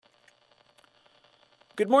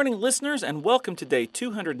Good morning, listeners, and welcome to day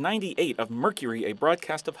 298 of Mercury, a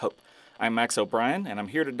broadcast of hope. I'm Max O'Brien, and I'm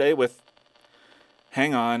here today with...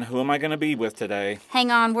 Hang on, who am I going to be with today?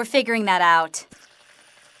 Hang on, we're figuring that out.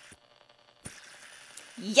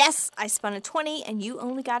 Yes, I spun a 20 and you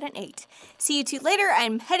only got an 8. See you two later.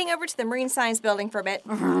 I'm heading over to the Marine Science Building for a bit.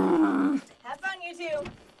 Have fun, you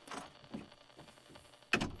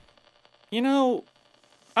two. You know,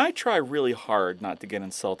 I try really hard not to get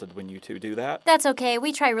insulted when you two do that. That's okay.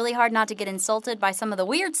 We try really hard not to get insulted by some of the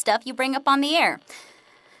weird stuff you bring up on the air.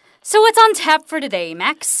 So what's on tap for today,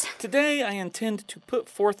 Max? Today, I intend to put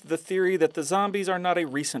forth the theory that the zombies are not a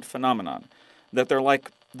recent phenomenon, that they're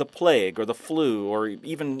like the plague or the flu or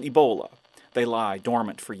even Ebola. They lie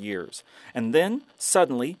dormant for years. And then,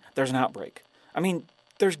 suddenly, there's an outbreak. I mean,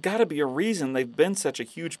 there's got to be a reason they've been such a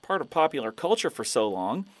huge part of popular culture for so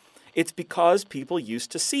long. It's because people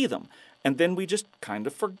used to see them. And then we just kind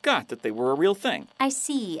of forgot that they were a real thing. I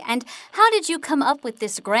see. And how did you come up with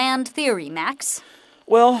this grand theory, Max?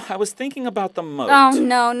 Well, I was thinking about the moat. Oh,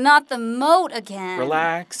 no, not the moat again.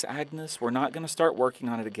 Relax, Agnes. We're not going to start working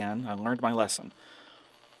on it again. I learned my lesson.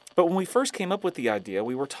 But when we first came up with the idea,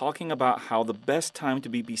 we were talking about how the best time to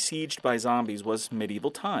be besieged by zombies was medieval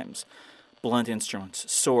times. Blunt instruments,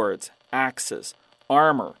 swords, axes,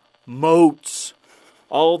 armor, moats.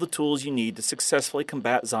 All the tools you need to successfully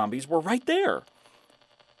combat zombies were right there.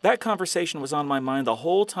 That conversation was on my mind the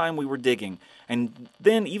whole time we were digging, and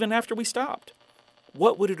then even after we stopped.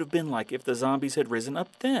 What would it have been like if the zombies had risen up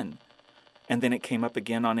then? And then it came up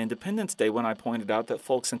again on Independence Day when I pointed out that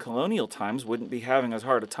folks in colonial times wouldn't be having as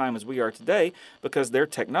hard a time as we are today because their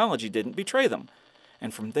technology didn't betray them.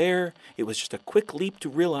 And from there, it was just a quick leap to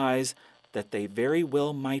realize that they very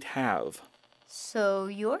well might have. So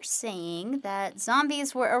you're saying that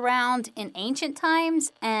zombies were around in ancient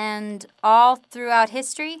times and all throughout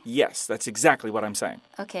history? Yes, that's exactly what I'm saying.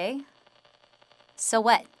 Okay. So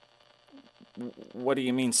what? What do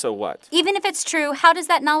you mean, so what? Even if it's true, how does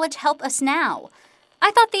that knowledge help us now?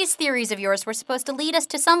 I thought these theories of yours were supposed to lead us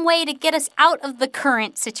to some way to get us out of the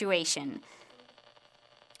current situation.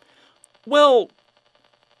 Well,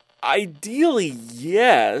 ideally,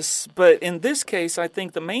 yes, but in this case, I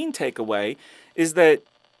think the main takeaway is that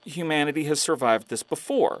humanity has survived this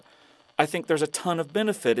before. I think there's a ton of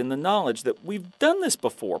benefit in the knowledge that we've done this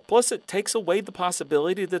before. Plus, it takes away the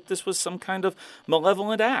possibility that this was some kind of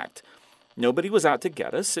malevolent act. Nobody was out to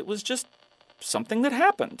get us. It was just something that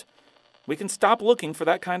happened. We can stop looking for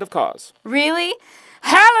that kind of cause. Really?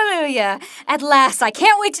 Hallelujah! At last, I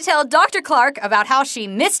can't wait to tell Dr. Clark about how she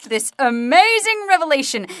missed this amazing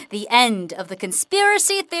revelation, the end of the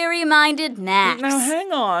conspiracy theory-minded Max. Now,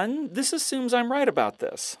 hang on. This assumes I'm right about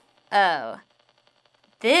this. Oh.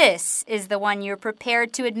 This is the one you're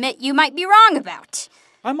prepared to admit you might be wrong about.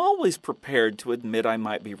 I'm always prepared to admit I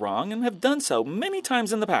might be wrong and have done so many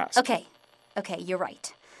times in the past. Okay, you're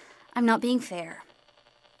right. I'm not being fair.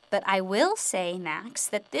 But I will say, Max,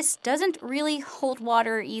 that this doesn't really hold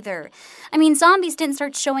water either. I mean, zombies didn't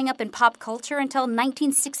start showing up in pop culture until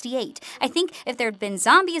 1968. I think if there'd been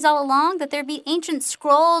zombies all along, that there'd be ancient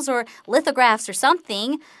scrolls or lithographs or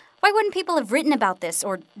something. Why wouldn't people have written about this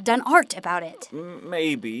or done art about it?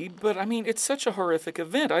 Maybe, but I mean, it's such a horrific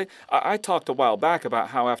event. I talked a while back about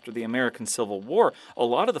how after the American Civil War, a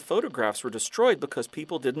lot of the photographs were destroyed because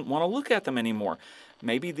people didn't want to look at them anymore.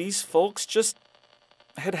 Maybe these folks just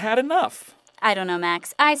had enough. I don't know,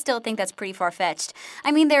 Max. I still think that's pretty far-fetched.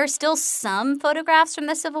 I mean, there are still some photographs from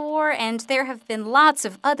the Civil War, and there have been lots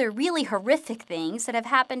of other really horrific things that have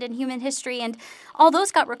happened in human history, and all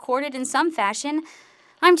those got recorded in some fashion.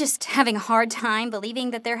 I'm just having a hard time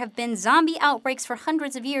believing that there have been zombie outbreaks for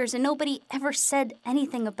hundreds of years and nobody ever said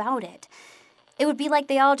anything about it. It would be like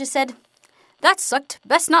they all just said, "That sucked.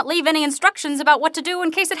 Best not leave any instructions about what to do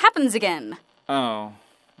in case it happens again." Oh,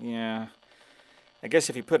 yeah. I guess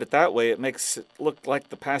if you put it that way, it makes it look like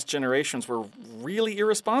the past generations were really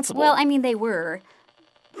irresponsible. Well, I mean, they were.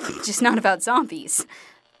 Just not about zombies.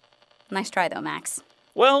 Nice try, though, Max.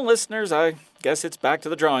 Well, listeners, I guess it's back to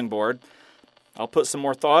the drawing board. I'll put some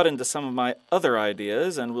more thought into some of my other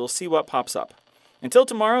ideas, and we'll see what pops up. Until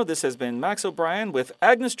tomorrow, this has been Max O'Brien with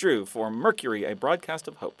Agnes Drew for Mercury, a broadcast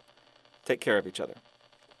of hope. Take care of each other.